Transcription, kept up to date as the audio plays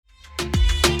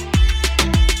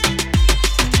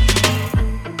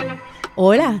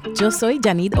Hola, yo soy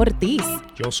Yanit Ortiz.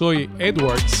 Yo soy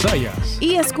Edward Sayas.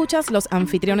 Y escuchas los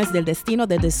anfitriones del destino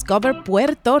de Discover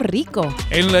Puerto Rico.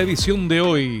 En la edición de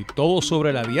hoy, todo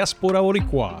sobre la diáspora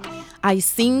boricua. Hay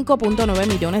 5.9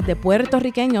 millones de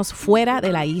puertorriqueños fuera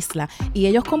de la isla y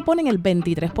ellos componen el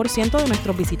 23% de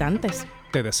nuestros visitantes.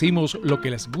 Te decimos lo que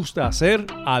les gusta hacer,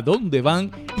 a dónde van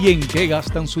y en qué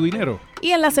gastan su dinero.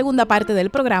 Y en la segunda parte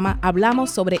del programa hablamos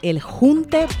sobre el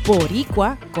Junte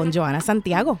Boricua con Joana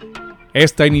Santiago.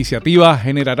 Esta iniciativa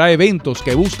generará eventos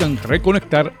que buscan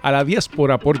reconectar a la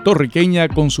diáspora puertorriqueña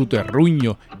con su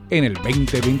terruño en el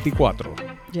 2024.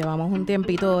 Llevamos un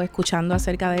tiempito escuchando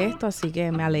acerca de esto, así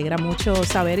que me alegra mucho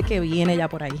saber que viene ya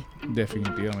por ahí.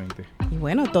 Definitivamente. Y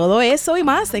bueno, todo eso y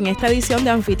más en esta edición de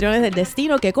Anfitriones del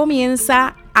Destino que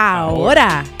comienza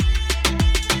ahora.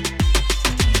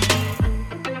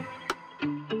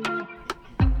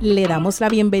 Le damos la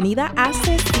bienvenida a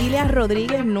Cecilia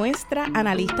Rodríguez, nuestra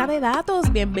analista de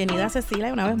datos. Bienvenida,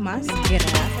 Cecilia, una vez más.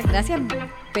 Gracias.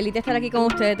 Feliz de estar aquí con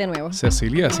ustedes de nuevo.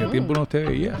 Cecilia, hacía tiempo no te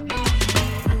veía.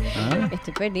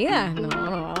 Estoy perdida.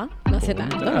 No sé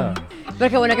tanto. Pero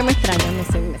qué bueno que me extrañan,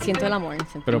 me siento el amor.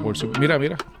 Pero por su... Mira.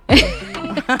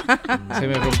 Se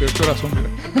me rompió el corazón, mira.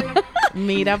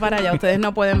 Mira para allá, ustedes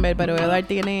no pueden ver, pero Eduard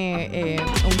tiene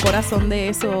un corazón de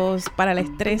esos para el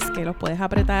estrés que los puedes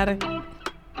apretar.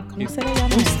 ¿Cómo se le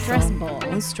llama?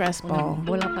 Un stress ball. Una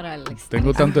bola para el estrés.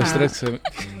 Tengo tanto estrés.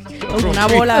 Una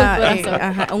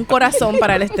bola, un corazón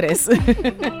para el estrés.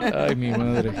 Ay, mi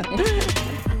madre.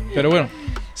 Pero bueno,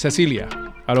 Cecilia,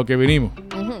 a lo que venimos.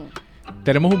 Uh-huh.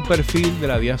 ¿Tenemos un perfil de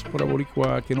la diáspora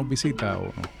boricua que nos visita o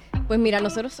no? Pues mira,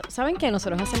 saben que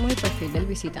nosotros hacemos el perfil del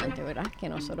visitante, ¿verdad? Que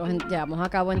nosotros llevamos a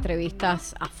cabo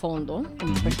entrevistas a fondo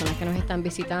con personas que nos están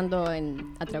visitando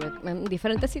en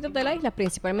diferentes sitios de la isla,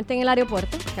 principalmente en el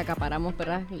aeropuerto, que acaparamos,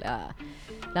 ¿verdad?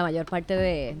 La mayor parte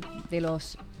de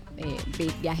los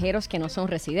viajeros que no son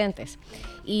residentes.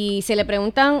 Y se le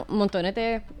preguntan montones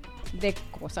de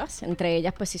cosas, entre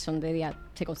ellas pues si son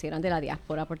se consideran de la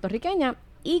diáspora puertorriqueña,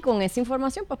 y con esa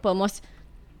información pues podemos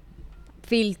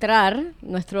filtrar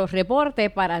nuestro reporte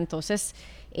para entonces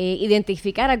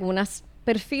identificar algunos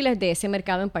perfiles de ese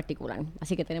mercado en particular.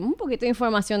 Así que tenemos un poquito de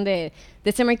información de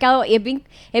ese mercado y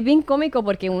es bien cómico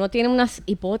porque uno tiene unas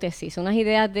hipótesis, unas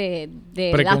ideas de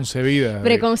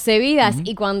preconcebidas Uh-huh.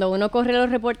 Y cuando uno corre los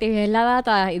reportes y ve la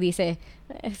data y dice,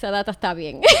 esa data está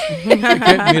bien.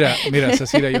 Mira,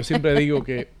 Cecilia, yo siempre digo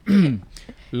que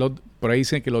por ahí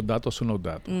dicen que los datos son los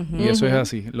datos. Uh-huh. Y eso es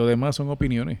así. Lo demás son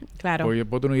opiniones. Claro. Porque yo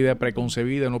puedo tener una idea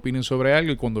preconcebida, una opinión sobre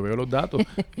algo y cuando veo los datos,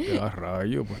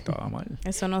 rayo, pues estaba mal.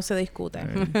 Eso no se discute.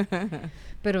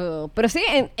 Pero sí,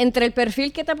 entre el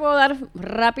perfil que te puedo dar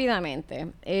rápidamente,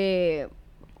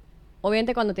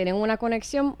 obviamente cuando tienen una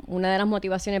conexión, una de las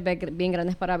motivaciones bien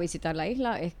grandes para visitar la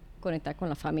isla es conectar con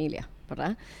la familia,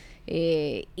 ¿verdad?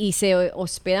 Y se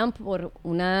hospedan por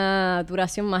una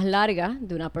duración más larga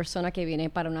de una persona que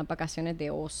viene para unas vacaciones de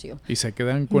ocio. ¿Y se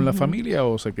quedan con la familia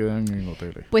o se quedan en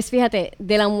hoteles? Pues fíjate,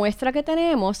 de la muestra que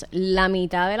tenemos, la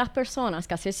mitad de las personas,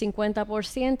 casi el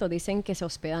 50%, dicen que se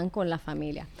hospedan con la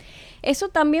familia. Eso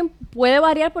también puede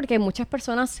variar porque muchas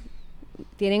personas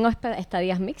tienen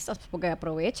estadías mixtas porque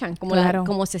aprovechan, como claro.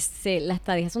 las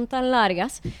estadías son tan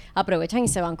largas, aprovechan y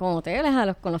se van con hoteles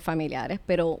con los familiares,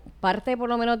 pero parte por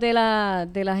lo menos de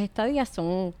las estadías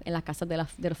son en las casas de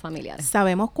los familiares.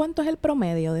 ¿Sabemos cuánto es el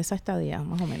promedio de esa estadía,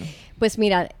 más o menos? Pues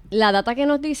mira, la data que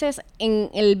nos dice es en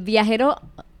el viajero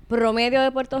promedio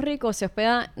de Puerto Rico se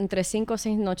hospeda entre 5 o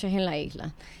 6 noches en la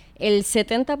isla. El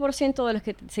 70% de los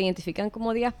que se identifican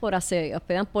como diáspora se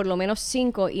hospedan por lo menos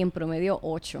 5 y en promedio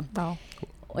 8. Oh.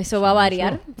 Eso va a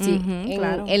variar. Sí. Uh-huh,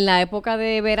 claro. En la época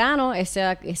de verano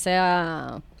esa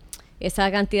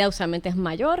cantidad usualmente es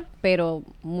mayor, pero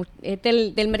es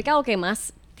del mercado que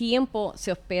más tiempo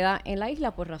se hospeda en la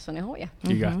isla por razones obvias.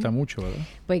 Y gasta mucho, ¿verdad?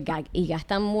 Pues y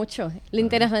gastan mucho. Lo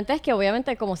interesante es que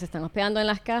obviamente como se están hospedando en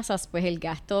las casas, pues el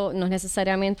gasto no es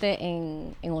necesariamente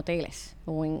en hoteles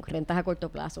o en rentas a corto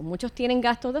plazo. Muchos tienen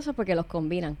gastos de eso porque los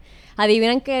combinan.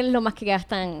 Adivinan qué es lo más que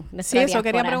gastan. Sí, eso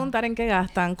quería preguntar en qué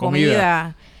gastan.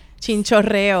 Comida.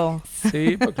 Chinchorreo.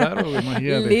 Sí, pues claro,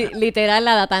 imagínate. Literal,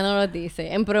 la data no lo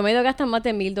dice. En promedio gastan más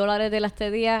de $1,000 de la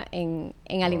estadía en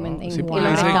alimentos, en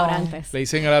los restaurantes. Le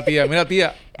dicen a la tía, mira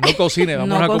tía, no cocines,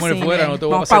 vamos a comer fuera, no te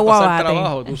voy a hacer pasar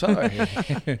trabajo, tú sabes.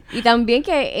 Y también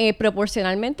que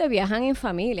proporcionalmente viajan en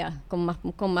familia,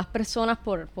 con más personas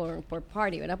por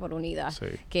party, ¿verdad? Por unidad. Sí.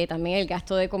 Que también el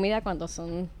gasto de comida cuando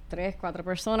son 3, 4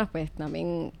 personas, pues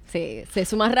también se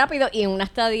suma rápido y en una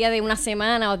estadía de una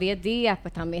semana o 10 días,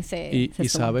 pues también se ¿Y suma.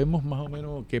 sabemos más o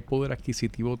menos qué poder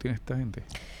adquisitivo tiene esta gente?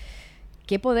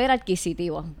 ¿Qué poder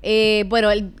adquisitivo? Bueno,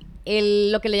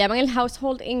 lo que le llaman el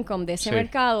household income de ese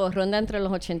mercado ronda entre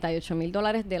los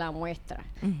 $88,000 de la muestra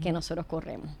que nosotros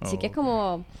corremos. Así que es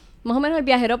como más o menos el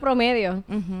viajero promedio.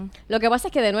 Lo que pasa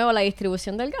es que, de nuevo, la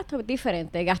distribución del gasto es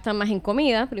diferente. Gastan más en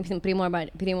comida,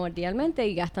 primordialmente,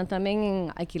 y gastan también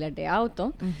en alquiler de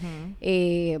auto.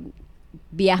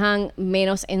 Viajan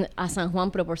menos a San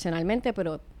Juan proporcionalmente,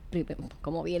 pero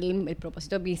como bien el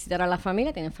propósito es visitar a la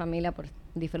familia, tienen familia por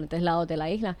diferentes lados de la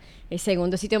isla. El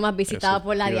segundo sitio más visitado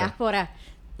por la diáspora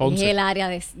Ponce. Es el área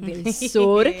del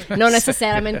sur, no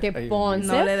necesariamente Ponce.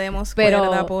 No le demos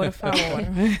cuerda, por favor.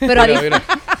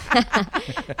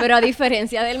 Pero a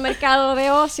diferencia del mercado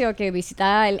de ocio que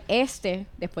visita el este,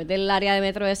 después del área de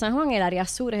metro de San Juan, el área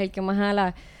sur es el que más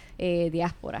jala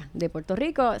diáspora de Puerto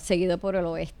Rico, seguido por el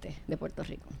oeste de Puerto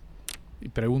Rico. Y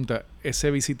pregunta,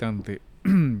 ese visitante,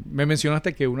 me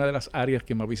mencionaste que una de las áreas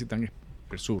que más visitan es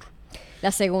el sur.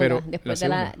 La segunda, después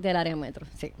del área metro,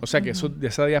 sí. O sea que de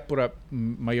esa diáspora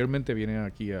mayormente vienen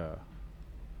aquí a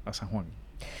San Juan.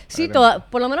 Sí,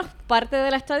 por lo menos parte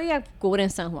de la estadía cubren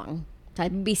San Juan. O sea,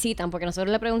 visitan, porque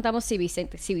nosotros le preguntamos si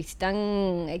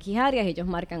visitan X áreas, ellos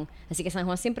marcan. Así que San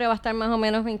Juan siempre va a estar más o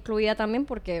menos incluida también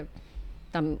porque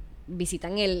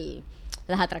visitan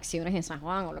las atracciones en San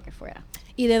Juan o lo que fuera.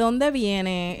 ¿Y de dónde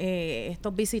vienen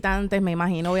estos visitantes? Me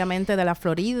imagino, obviamente, de la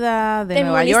Florida, de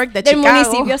Nueva York, de Chicago. Del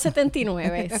municipio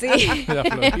 79, sí. De la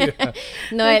Florida.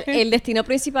 No, el destino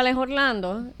principal es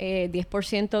Orlando.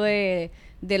 10%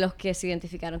 de los que se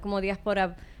identificaron como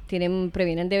diáspora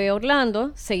previenen de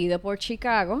Orlando, seguido por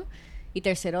Chicago, y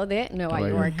tercero de Nueva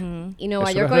York. Y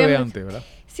Nueva York, obviamente, ¿verdad?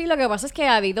 Sí, lo que pasa es que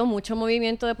ha habido mucho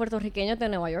movimiento de puertorriqueños de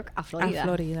Nueva York a Florida. A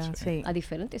Florida, sí. A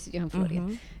diferentes sitios en Florida.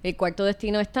 El cuarto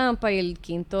destino es Tampa y el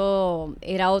quinto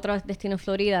era otro destino en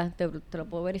Florida. Te lo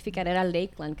puedo verificar, era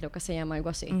Lakeland, creo que se llama algo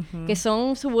así. Que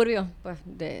son suburbios pues,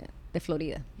 de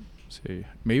Florida. Sí.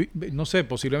 No sé,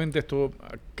 posiblemente esto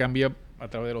cambia a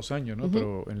través de los años, ¿no?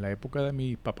 Pero en la época de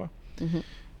mi papá,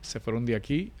 se fueron de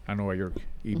aquí a Nueva York.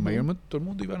 Y mayormente todo el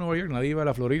mundo iba a Nueva York, nadie iba a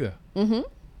la Florida.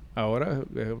 Ahora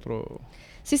es otro...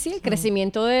 Sí, el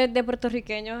crecimiento de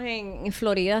puertorriqueños en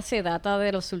Florida se data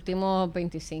de los últimos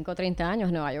 25, 30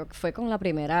 años. Nueva York fue con la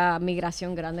primera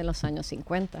migración grande en los años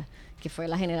 50, que fue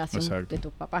la generación de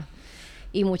tus papás.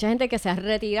 Y mucha gente que se ha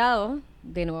retirado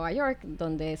de Nueva York,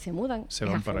 donde se mudan, se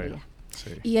van para allá. Sí.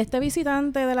 ¿Y este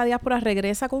visitante de la diáspora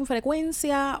regresa con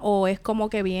frecuencia o es como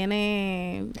que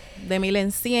viene de 1,000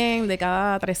 en 100, de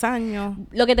cada 3 años?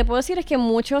 Lo que te puedo decir es que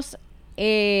muchos,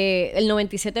 el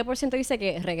 97% dice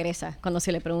que regresa. Cuando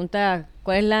se le pregunta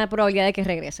cuál es la probabilidad de que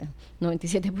regrese,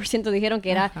 97% dijeron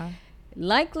que era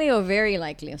likely o very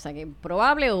likely, o sea que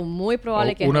probable o muy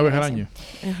probable que una regrese.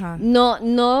 Vez al año.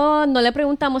 No le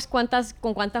preguntamos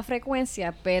con cuánta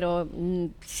frecuencia, pero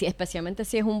especialmente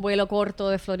si es un vuelo corto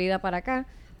de Florida para acá,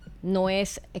 no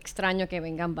es extraño que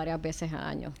vengan varias veces al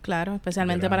año. Claro,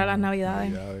 especialmente para las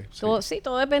Navidades.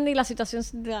 Todo depende de la situación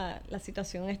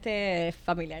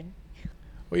familiar.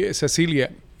 Oye,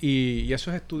 Cecilia, y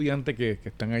esos estudiantes que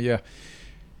están allá,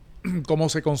 ¿cómo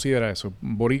se considera eso?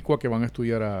 Boricua que van a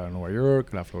estudiar a Nueva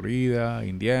York, la Florida,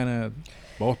 Indiana,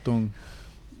 Boston.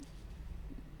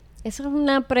 Esa es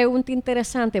una pregunta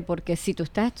interesante porque si tú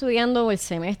estás estudiando el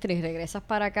semestre y regresas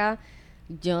para acá,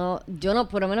 yo no,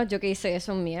 por lo menos yo que hice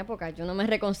eso en mi época, yo no me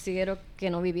reconsidero que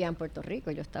no vivía en Puerto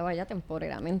Rico, yo estaba allá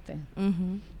temporalmente.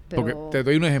 Porque te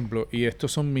doy un ejemplo, y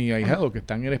estos son mis ahijados que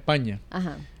están en España.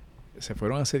 Se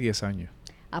fueron hace 10 años.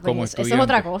 Como eso es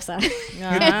otra cosa.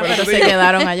 Pero se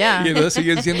quedaron allá. Y entonces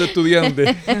siguen siendo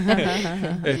estudiantes.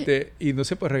 Y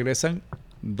entonces pues regresan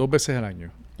 2 veces al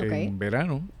año. En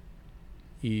verano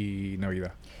y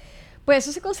Navidad. Pues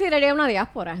eso se consideraría una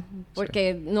diáspora.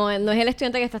 Porque no es el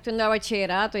estudiante que está estudiando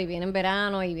bachillerato y viene en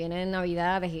verano y viene en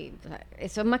Navidades. O sea,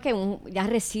 eso es más que ya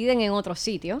residen en otro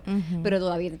sitio, pero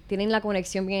todavía tienen la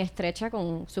conexión bien estrecha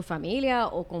con su familia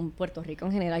o con Puerto Rico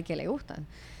en general que le gustan.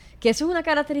 Que eso es una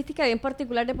característica bien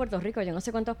particular de Puerto Rico. Yo no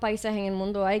sé cuántos países en el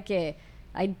mundo hay que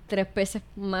hay 3 veces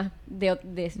más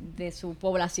de su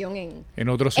población en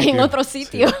otro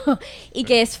sitio. Sí. Y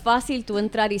que es fácil tú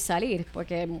entrar y salir,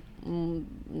 porque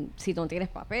si no tienes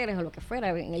papeles o lo que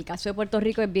fuera. En el caso de Puerto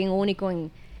Rico es bien único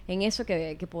en eso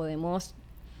que podemos,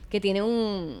 que tiene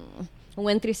un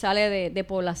entra y sale de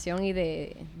población y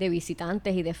de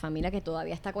visitantes y de familia que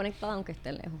todavía está conectada aunque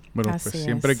esté lejos. Bueno, pues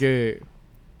siempre que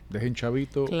dejen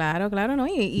chavito. Claro, ¿no?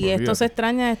 Y esto se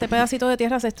extraña, este pedacito de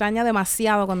tierra se extraña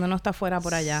demasiado cuando uno está fuera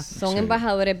por allá. Son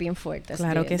embajadores bien fuertes.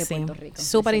 Claro que de sí. Puerto Rico.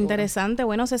 Súper interesante.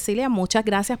 Bueno, Cecilia, muchas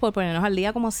gracias por ponernos al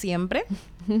día como siempre.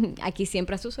 Aquí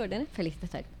siempre a sus órdenes. Feliz de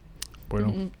estar.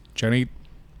 Bueno, Chanit,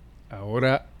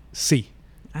 ahora sí.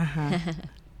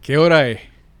 ¿Qué hora es?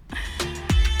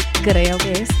 creo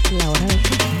que es la hora del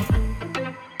café.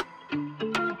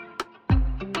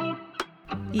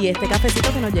 Y este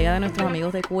cafecito que nos llega de nuestros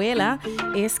amigos de Cuela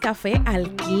es Café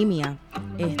Alquimia.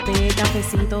 Este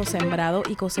cafecito sembrado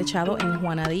y cosechado en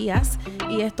Juana Díaz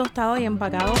y es tostado y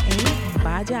empacado en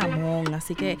Bayamón.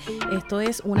 Así que esto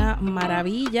es una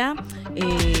maravilla.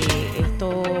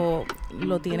 Esto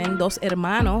lo tienen dos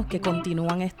hermanos que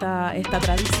continúan esta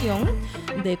tradición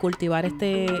de cultivar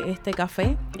este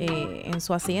café en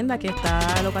su hacienda, que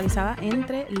está localizada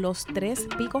entre los 3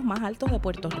 picos más altos de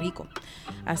Puerto Rico.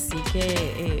 Así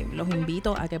que los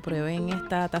invito a que prueben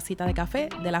esta tacita de café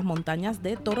de las montañas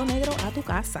de Toro Negro a tu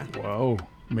casa. Wow,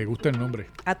 me gusta el nombre.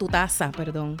 A tu taza,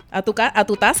 perdón. A tu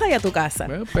taza y a tu casa.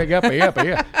 Bueno,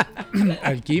 pega.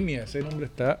 Alquimia, ese nombre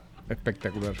está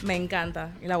espectacular. Me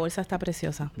encanta. Y la bolsa está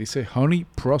preciosa. Dice Honey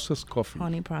Processed Coffee.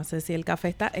 Honey Processed. Y el café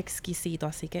está exquisito,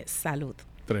 así que salud.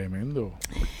 Tremendo.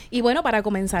 Y bueno, para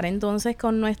comenzar entonces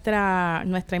con nuestra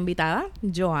invitada,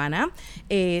 Joana,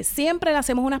 siempre le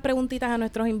hacemos unas preguntitas a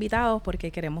nuestros invitados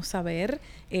porque queremos saber,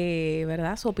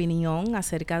 ¿verdad?, su opinión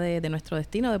acerca de nuestro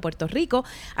destino, de Puerto Rico.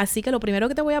 Así que lo primero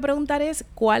que te voy a preguntar es,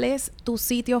 ¿cuál es tu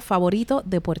sitio favorito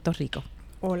de Puerto Rico?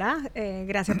 Hola,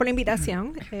 gracias por la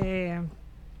invitación.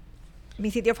 Mi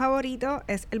sitio favorito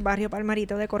es el barrio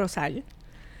Palmarito de Corozal.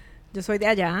 Yo soy de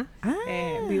allá,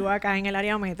 vivo acá en el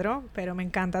área metro, pero me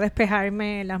encanta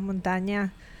despejarme en las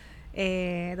montañas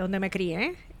donde me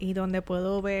crié y donde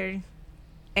puedo ver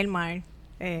el mar,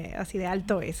 así de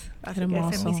alto es. Así Hermoso.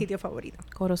 que ese es mi sitio favorito.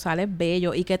 Corozal es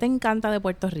bello. ¿Y qué te encanta de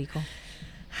Puerto Rico?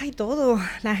 Ay, todo,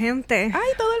 la gente. Ay,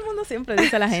 todo el mundo siempre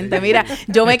dice la gente. Sí. Mira,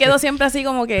 yo me quedo siempre así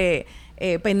como que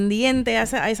pendiente a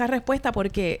esa respuesta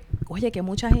porque, oye, que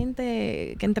mucha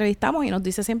gente que entrevistamos y nos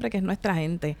dice siempre que es nuestra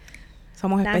gente.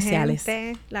 Somos especiales. La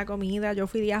gente, la comida. Yo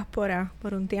fui diáspora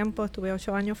por un tiempo, estuve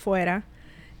 8 años fuera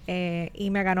y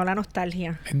me ganó la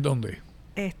nostalgia. ¿En dónde?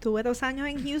 Estuve 2 años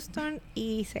en Houston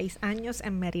y 6 años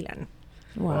en Maryland.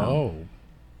 Wow.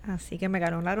 Así que me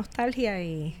ganó la nostalgia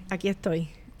y aquí estoy.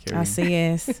 Así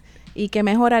es. ¿Y qué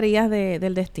mejorarías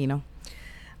del destino?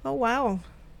 Oh, wow.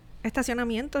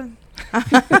 Estacionamiento.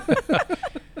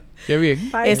 Qué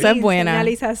bien. Parking, esa es buena.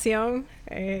 Señalización,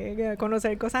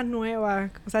 conocer cosas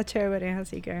nuevas, cosas chéveres,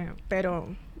 así que, pero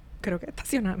creo que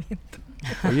estacionamiento.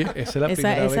 Oye, esa es la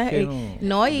primera vez que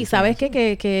no, y sabes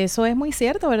que eso es muy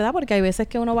cierto, ¿verdad? Porque hay veces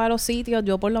que uno va a los sitios,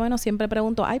 yo por lo menos siempre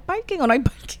pregunto, ¿hay parking o no hay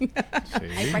parking? Sí.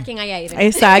 Hay parking, hay aire.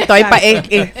 Exacto,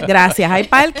 gracias, ¿hay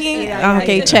parking?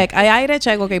 Ok, check, ¿hay aire?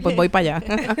 Check, ok, pues voy para allá.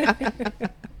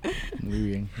 Muy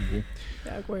bien, muy bien.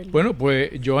 De acuerdo. Bueno,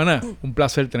 pues, Joana, un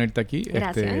placer tenerte aquí.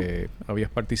 Gracias. Habías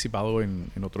participado en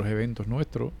otros eventos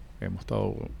nuestros, hemos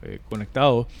estado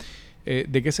conectados.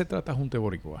 ¿De qué se trata Junte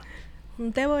Boricua?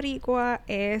 Junte Boricua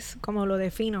es, como lo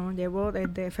defino, llevo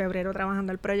desde febrero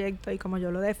trabajando el proyecto y como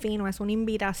yo lo defino, es una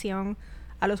invitación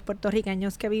a los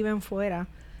puertorriqueños que viven fuera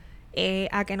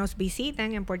a que nos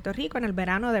visiten en Puerto Rico en el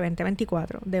verano de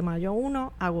 2024, de mayo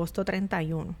 1 a agosto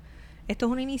 31. Esto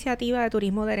es una iniciativa de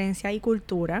turismo de herencia y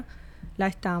cultura. La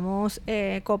estamos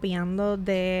copiando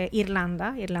de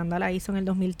Irlanda. Irlanda la hizo en el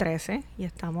 2013 y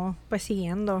estamos pues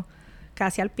siguiendo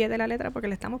casi al pie de la letra porque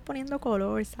le estamos poniendo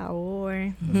color, sabor,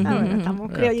 ¿sabes?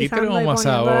 Estamos criollizando y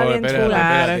poniéndola bien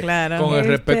chula. Claro. Con el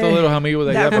respeto de los amigos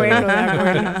de allá. De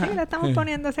acuerdo. Sí, le estamos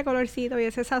poniendo ese colorcito y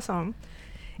ese sazón.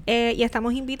 Y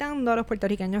estamos invitando a los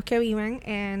puertorriqueños que viven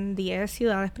en 10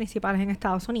 ciudades principales en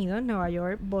Estados Unidos, Nueva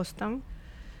York, Boston,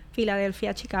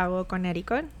 Filadelfia, Chicago,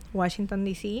 Connecticut, Washington,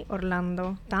 D.C.,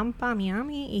 Orlando, Tampa,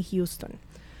 Miami y Houston.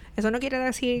 Eso no quiere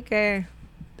decir que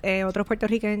otros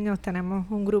puertorriqueños tenemos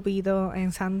un grupito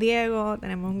en San Diego,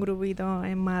 tenemos un grupito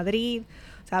en Madrid.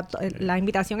 O sea, la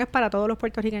invitación es para todos los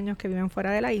puertorriqueños que viven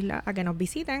fuera de la isla a que nos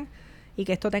visiten y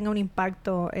que esto tenga un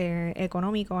impacto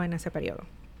económico en ese periodo.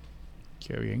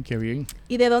 Qué bien, qué bien.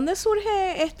 ¿Y de dónde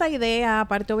surge esta idea?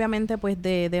 Aparte, obviamente, pues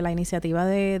de la iniciativa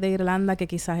de Irlanda, que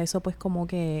quizás eso pues como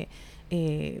que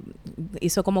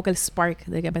hizo como que el spark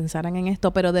de que pensaran en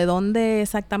esto, pero ¿de dónde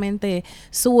exactamente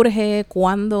surge?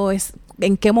 ¿Cuándo es?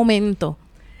 ¿En qué momento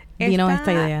vino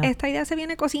esta idea? Esta idea se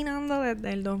viene cocinando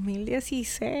desde el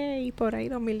 2016, por ahí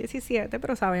 2017,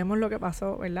 pero sabemos lo que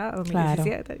pasó, ¿verdad?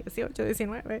 2017, claro. 18,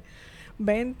 19,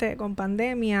 20 con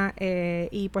pandemia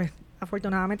y pues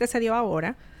afortunadamente se dio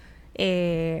ahora.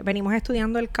 Venimos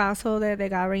estudiando el caso de The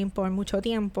Gathering por mucho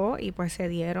tiempo y pues se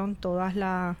dieron todas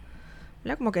las,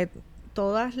 ¿verdad? Como que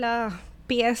todas las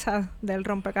piezas del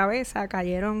rompecabezas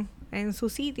cayeron en su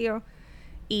sitio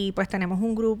y pues tenemos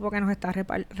un grupo que nos está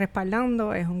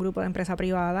respaldando, es un grupo de empresa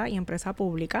privada y empresa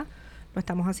pública. Lo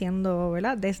estamos haciendo,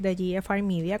 ¿verdad? Desde GFR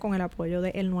Media con el apoyo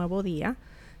de El Nuevo Día.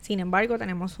 Sin embargo,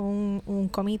 tenemos un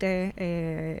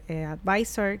comité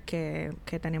advisor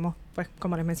que tenemos, pues,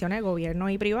 como les mencioné, gobierno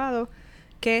y privado,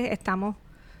 que estamos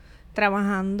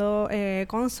trabajando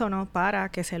consono para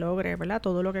que se logre, ¿verdad?,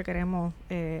 todo lo que queremos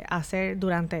hacer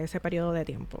durante ese periodo de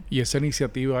tiempo. ¿Y esa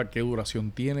iniciativa qué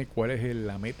duración tiene? ¿Cuál es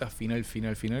la meta final?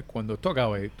 Cuando esto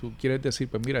acabe, tú quieres decir,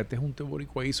 pues mira, este Junte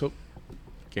Boricua hizo...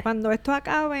 ¿qué? Cuando esto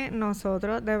acabe,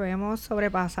 nosotros debemos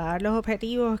sobrepasar los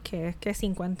objetivos, que es que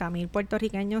 50,000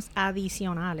 puertorriqueños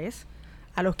adicionales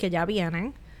a los que ya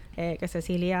vienen, que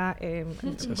Cecilia,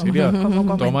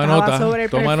 como toma comentaba nota, sobre el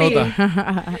toma perfil,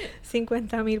 nota.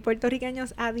 50,000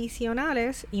 puertorriqueños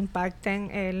adicionales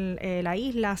impacten la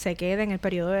isla, se queden en el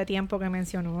periodo de tiempo que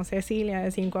mencionó Cecilia,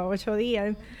 de 5 a 8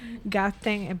 días,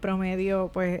 gasten en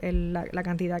promedio pues la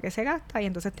cantidad que se gasta y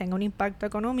entonces tenga un impacto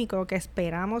económico que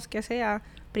esperamos que sea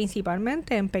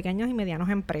principalmente en pequeños y medianos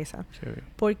empresas. Sí.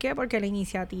 ¿Por qué? Porque la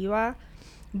iniciativa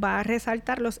va a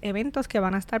resaltar los eventos que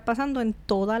van a estar pasando en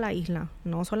toda la isla,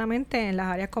 no solamente en las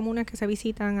áreas comunes que se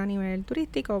visitan a nivel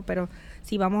turístico, pero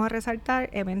sí vamos a resaltar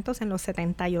eventos en los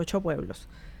 78 pueblos.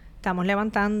 Estamos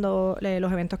levantando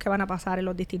los eventos que van a pasar en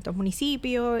los distintos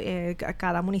municipios,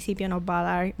 cada municipio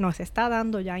nos está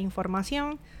dando ya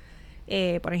información.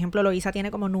 Por ejemplo, Loíza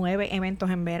tiene como 9 eventos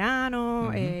en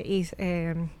verano,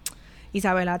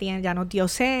 Isabela ya nos dio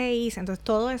 6, entonces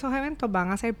todos esos eventos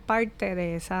van a ser parte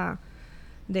de esa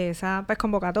pues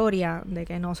convocatoria, de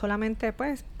que no solamente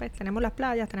pues tenemos las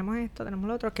playas, tenemos esto, tenemos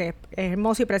lo otro, que es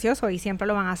hermoso y precioso y siempre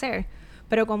lo van a hacer,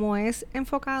 pero como es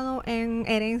enfocado en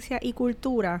herencia y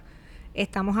cultura,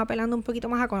 estamos apelando un poquito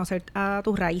más a conocer a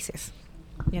tus raíces,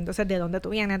 y entonces de dónde tú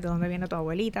vienes, de dónde viene tu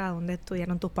abuelita, dónde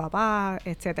estudiaron tus papás,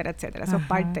 etcétera, etcétera. Eso es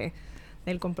parte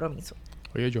del compromiso.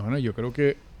 Oye, Joana, yo creo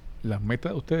que las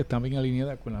metas de ustedes están bien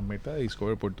alineadas con las metas de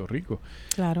Discover Puerto Rico.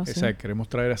 Claro, O sí. sea, queremos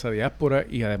traer a esa diáspora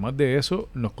y además de eso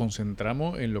nos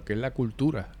concentramos en lo que es la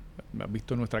cultura. Has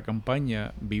visto nuestra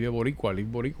campaña Vive Boricua,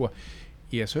 Live Boricua,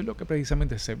 y eso es lo que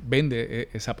precisamente se vende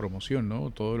esa promoción,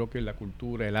 ¿no? Todo lo que es la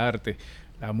cultura, el arte,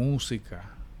 la música,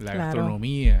 la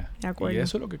gastronomía. De acuerdo. Y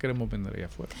eso es lo que queremos vender allá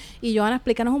afuera. Y Joana,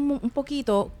 explícanos un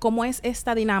poquito cómo es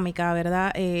esta dinámica,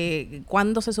 ¿verdad?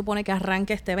 ¿Cuándo se supone que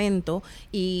arranque este evento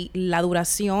y la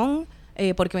duración?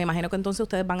 Porque me imagino que entonces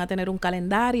ustedes van a tener un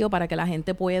calendario para que la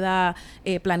gente pueda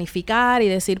planificar y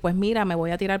decir, pues mira, me voy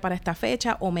a tirar para esta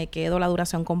fecha o me quedo la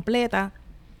duración completa.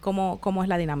 ¿Cómo es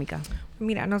la dinámica?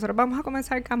 Mira, nosotros vamos a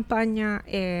comenzar campaña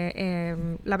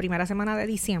la primera semana de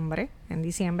diciembre. En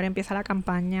diciembre empieza la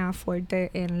campaña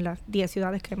fuerte en las 10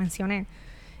 ciudades que mencioné.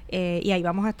 Y ahí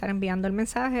vamos a estar enviando el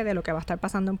mensaje de lo que va a estar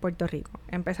pasando en Puerto Rico.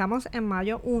 Empezamos en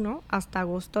mayo 1 hasta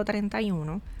agosto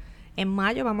 31. En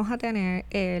mayo vamos a tener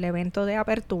el evento de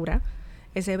apertura.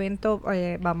 Ese evento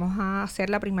vamos a hacer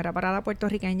la primera parada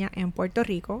puertorriqueña en Puerto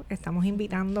Rico. Estamos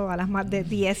invitando a las más de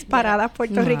 10 paradas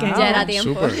puertorriqueñas. Ya era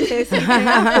tiempo. Que se estén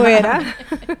afuera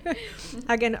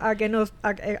a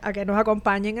que nos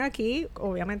acompañen aquí,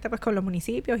 obviamente pues con los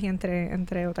municipios y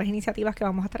entre otras iniciativas que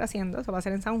vamos a estar haciendo. Eso va a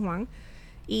ser en San Juan.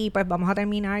 Y pues vamos a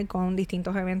terminar con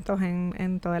distintos eventos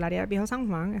en todo el área del Viejo San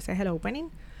Juan. Ese es el opening.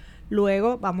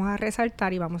 Luego vamos a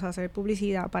resaltar y vamos a hacer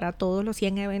publicidad para todos los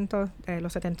 100 eventos de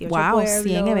los 78 pueblos.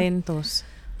 100 eventos.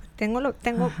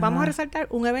 Vamos a resaltar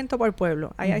un evento por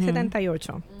pueblo. Ahí hay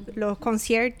 78. Los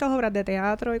conciertos, obras de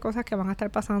teatro y cosas que van a estar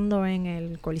pasando en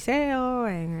el Coliseo,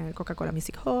 en el Coca-Cola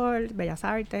Music Hall, Bellas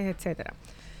Artes, etcétera.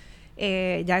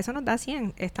 Ya eso nos da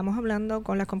 100. Estamos hablando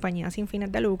con las compañías sin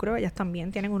fines de lucro. Ellas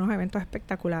también tienen unos eventos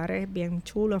espectaculares, bien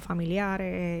chulos,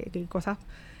 familiares y cosas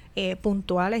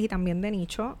puntuales y también de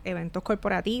nicho, eventos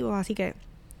corporativos, así que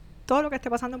todo lo que esté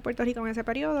pasando en Puerto Rico en ese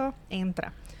periodo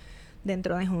entra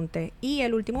dentro de Junte. Y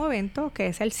el último evento, que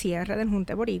es el cierre del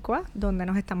Junte Boricua, donde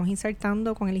nos estamos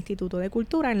insertando con el Instituto de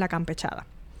Cultura en la Campechada.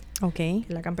 Ok.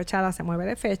 La Campechada se mueve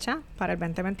de fecha para el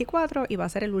 2024 y va a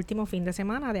ser el último fin de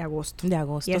semana de agosto.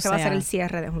 Y ese va a ser el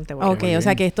cierre de Junte Boricua. Ok, o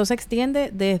sea que esto se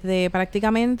extiende desde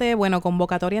prácticamente,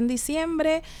 convocatoria en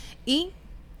diciembre y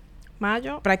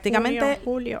mayo, prácticamente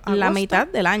julio, agosto, la mitad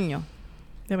del año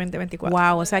de 2024.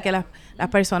 Wow, o sea que las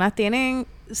personas tienen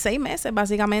 6 meses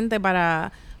básicamente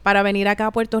para venir acá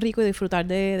a Puerto Rico y disfrutar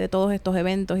de todos estos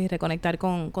eventos y reconectar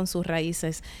con sus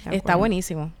raíces. Está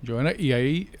buenísimo. Joana, ¿y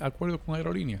hay acuerdos con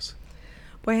aerolíneas?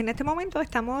 Pues en este momento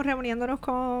estamos reuniéndonos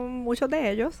con muchos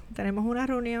de ellos. Tenemos una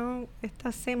reunión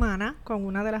esta semana con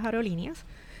una de las aerolíneas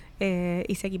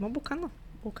y seguimos buscando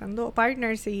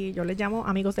partners y yo les llamo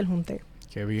amigos del Junte.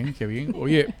 Qué bien, qué bien.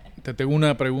 Oye, te tengo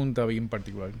una pregunta bien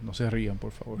particular. No se rían,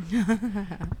 por favor.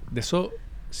 De esos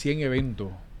 100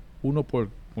 eventos, uno por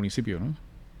municipio, ¿no?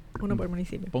 Uno por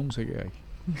municipio. Ponce, ¿qué hay?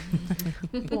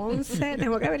 Ponce,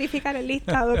 tengo que verificar el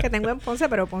listado que tengo en Ponce,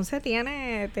 pero Ponce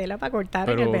tiene tela para cortar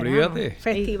pero en el verano. olvídate.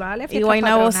 Festivales, Y fiestas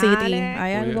Guaynabo City, patronales.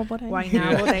 ¿hay algo por ahí?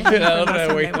 Guaynabo, tengo La otra de información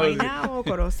de Guaynabo, sí. Guaynabo,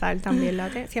 Corozal también la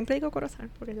tengo. Siempre digo Corozal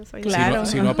porque yo soy de Claro.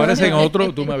 Corozal. Si no aparece en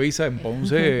otro, tú me avisas en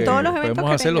Ponce. Todos los eventos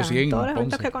podemos que hacer los tengan, 100 todos los en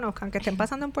eventos Ponce. que conozcan, que estén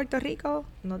pasando en Puerto Rico,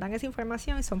 nos dan esa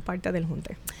información y son parte del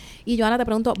Junte. Y Joana, te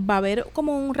pregunto, ¿va a haber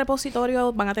como un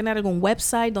repositorio, van a tener algún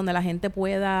website donde la gente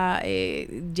pueda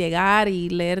llegar y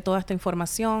leer toda esta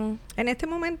información? En este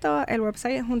momento el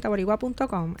website es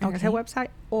junteboricua.com. En Ok. ese website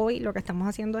hoy lo que estamos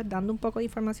haciendo es dando un poco de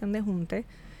información de Junte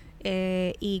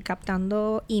y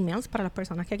captando emails para las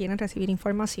personas que quieren recibir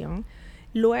información.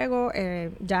 Luego,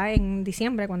 ya en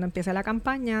diciembre, cuando empiece la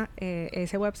campaña,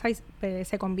 ese website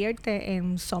se convierte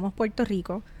en Somos Puerto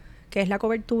Rico, que es la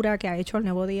cobertura que ha hecho el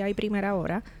Nuevo Día y Primera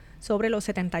Hora sobre los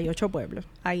 78 pueblos.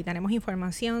 Ahí tenemos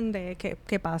información de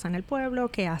qué pasa en el pueblo,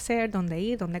 qué hacer, dónde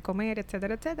ir, dónde comer,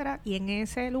 etcétera, etcétera. Y en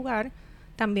ese lugar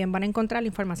también van a encontrar la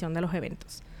información de los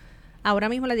eventos. Ahora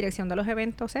mismo la dirección de los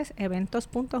eventos es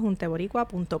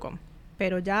eventos.junteboricua.com,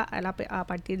 pero ya a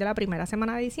partir de la primera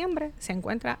semana de diciembre se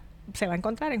va a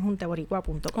encontrar en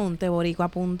junteboricua.com.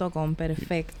 Junteboricua.com,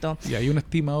 perfecto. Y hay un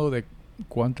estimado de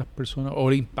cuántas personas,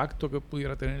 o el impacto que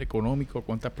pudiera tener económico,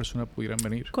 cuántas personas pudieran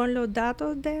venir. Con los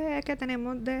datos que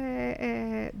tenemos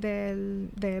del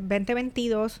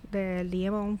 2022 del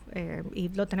DMO, y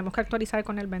lo tenemos que actualizar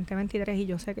con el 2023, y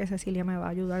yo sé que Cecilia me va a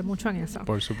ayudar mucho en eso.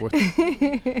 Por supuesto.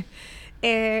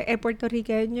 El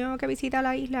puertorriqueño que visita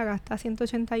la isla gasta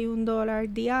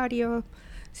 $181 diarios.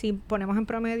 Si ponemos en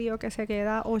promedio que se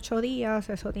queda 8 días,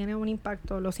 eso tiene un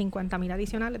impacto, los 50,000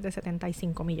 adicionales, de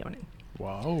 75 millones.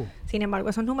 Wow. Sin embargo,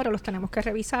 esos números los tenemos que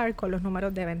revisar con los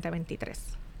números de 2023.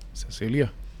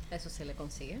 Cecilia, Eso se le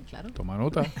consigue, claro. toma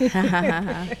nota.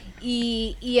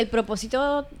 Y el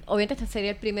propósito, obviamente este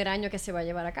sería el primer año que se va a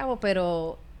llevar a cabo,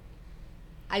 pero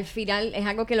al final es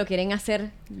algo que lo quieren hacer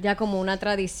ya como una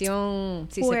tradición,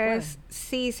 si Pues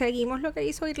se si seguimos lo que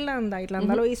hizo Irlanda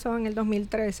lo hizo en el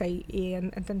 2013 y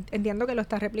entiendo que lo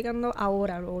está replicando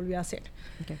ahora, lo volvió a hacer.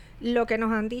 puede. Lo que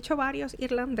nos han dicho varios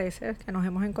irlandeses, que nos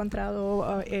hemos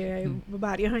encontrado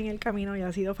varios en el camino y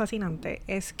ha sido fascinante,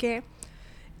 es que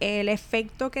el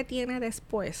efecto que tiene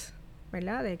después,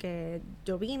 ¿verdad? De que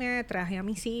yo vine, traje a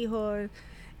mis hijos,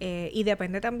 y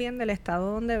depende también del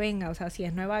estado donde venga. O sea, si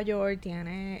es Nueva York,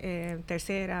 tiene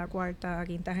tercera, cuarta,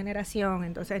 quinta generación,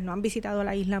 entonces no han visitado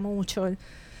la isla mucho.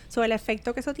 So, el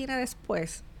efecto que eso tiene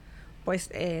después, pues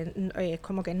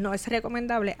como que no es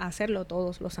recomendable hacerlo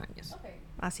todos los años. Okay.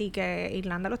 Así que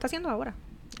Irlanda lo está haciendo ahora,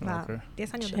 Ok.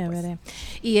 10 años Chévere. después.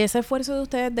 Y ese esfuerzo de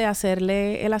ustedes de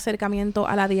hacerle el acercamiento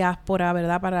a la diáspora,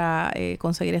 ¿verdad? Para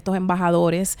conseguir estos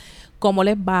embajadores, ¿cómo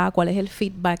les va? ¿Cuál es el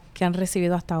feedback que han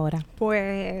recibido hasta ahora?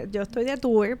 Pues yo estoy de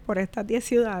tour por estas 10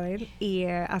 ciudades y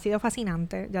ha sido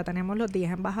fascinante. Ya tenemos los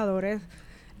 10 embajadores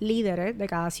líderes de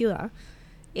cada ciudad.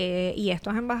 Y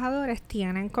estos embajadores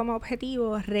tienen como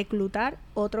objetivo reclutar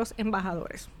otros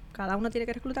embajadores. Cada uno tiene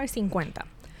que reclutar 50.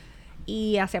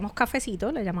 Y hacemos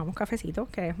cafecitos, le llamamos cafecitos,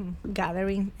 que es un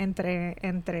gathering entre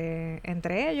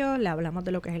ellos. Le hablamos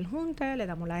de lo que es el Junte, le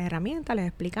damos las herramientas, les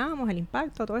explicamos el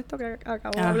impacto, todo esto que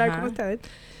acabo de hablar con ustedes.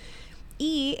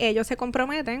 Y ellos se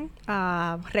comprometen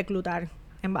a reclutar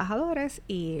embajadores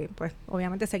y pues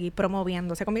obviamente seguir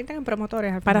promoviendo. Se convierten en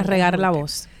promotores al Para final del regar la Junte.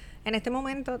 voz. En este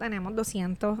momento tenemos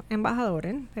 200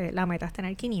 embajadores. La meta es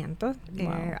tener 500.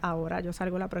 Wow. Ahora yo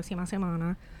salgo la próxima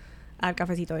semana al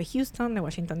cafecito de Houston, de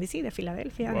Washington D.C., de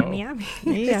Filadelfia, de Wow. Miami,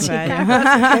 Mira, de Chicago. rayos.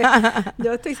 Así que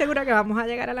yo estoy segura que vamos a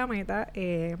llegar a la meta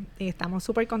y estamos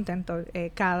súper contentos.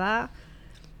 Cada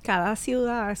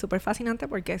ciudad es súper fascinante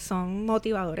porque son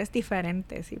motivadores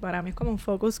diferentes y para mí es como un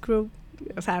focus group.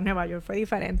 O sea, Nueva York fue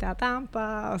diferente a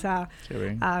Tampa, o sea, Qué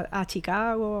bien. a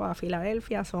Chicago, a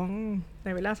Filadelfia,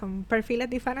 de verdad, son perfiles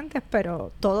diferentes,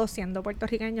 pero todos siendo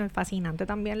puertorriqueños. Es fascinante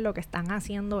también lo que están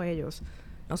haciendo ellos,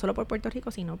 no solo por Puerto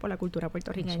Rico, sino por la cultura Eso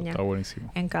puertorriqueña está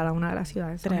buenísimo. en cada una de las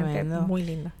ciudades. Son gente Tremendo. muy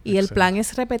linda. ¿Y el Excelente. plan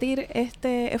es repetir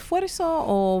este esfuerzo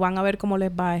o van a ver cómo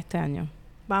les va este año?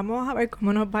 Vamos a ver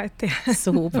cómo nos va este año.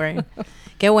 Súper.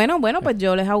 Qué bueno, pues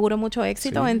yo les auguro mucho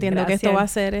éxito. Sí. Entiendo que esto Gracias. va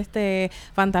a ser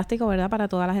fantástico, ¿verdad? Para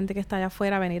toda la gente que está allá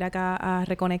afuera, venir acá a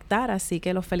reconectar. Así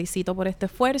que los felicito por este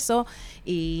esfuerzo.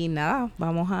 Y nada,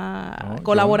 vamos a No,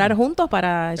 colaborar yo- juntos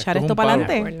para echar es esto un para palo.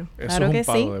 adelante. De acuerdo. Eso Claro es que un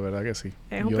palo, sí. de verdad que sí.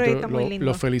 Es un Yo proyecto muy lindo.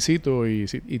 Los felicito y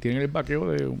tienen el vaqueo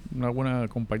de una buena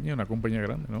compañía, una compañía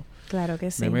grande, ¿no? Claro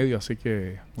que sí. De medio, así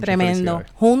que muchas Tremendo.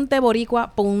 felicidades.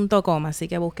 Junteboricua.com. Así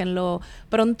que búsquenlo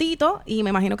pronto. prontito y me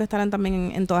imagino que estarán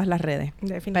también en todas las redes.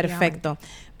 Definitivamente. Perfecto.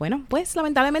 Bueno, pues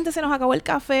lamentablemente se nos acabó el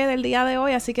café del día de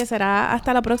hoy, así que será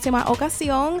hasta la próxima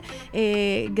ocasión.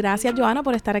 Gracias, Joana,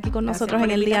 por estar aquí con nosotros en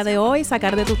el día de hoy,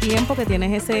 sacar de tu tiempo que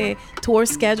tienes ese tour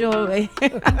schedule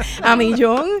a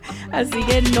millón. Así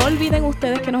que no olviden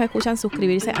ustedes que nos escuchan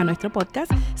suscribirse a nuestro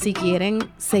podcast si quieren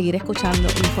seguir escuchando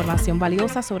información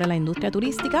valiosa sobre la industria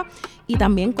turística, y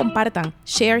también compartan,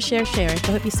 share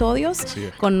estos episodios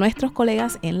con nuestros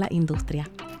colegas en la industria.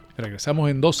 Regresamos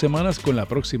en 2 semanas con la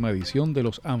próxima edición de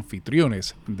Los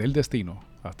Anfitriones del Destino.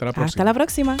 Hasta la próxima. Hasta la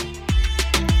próxima.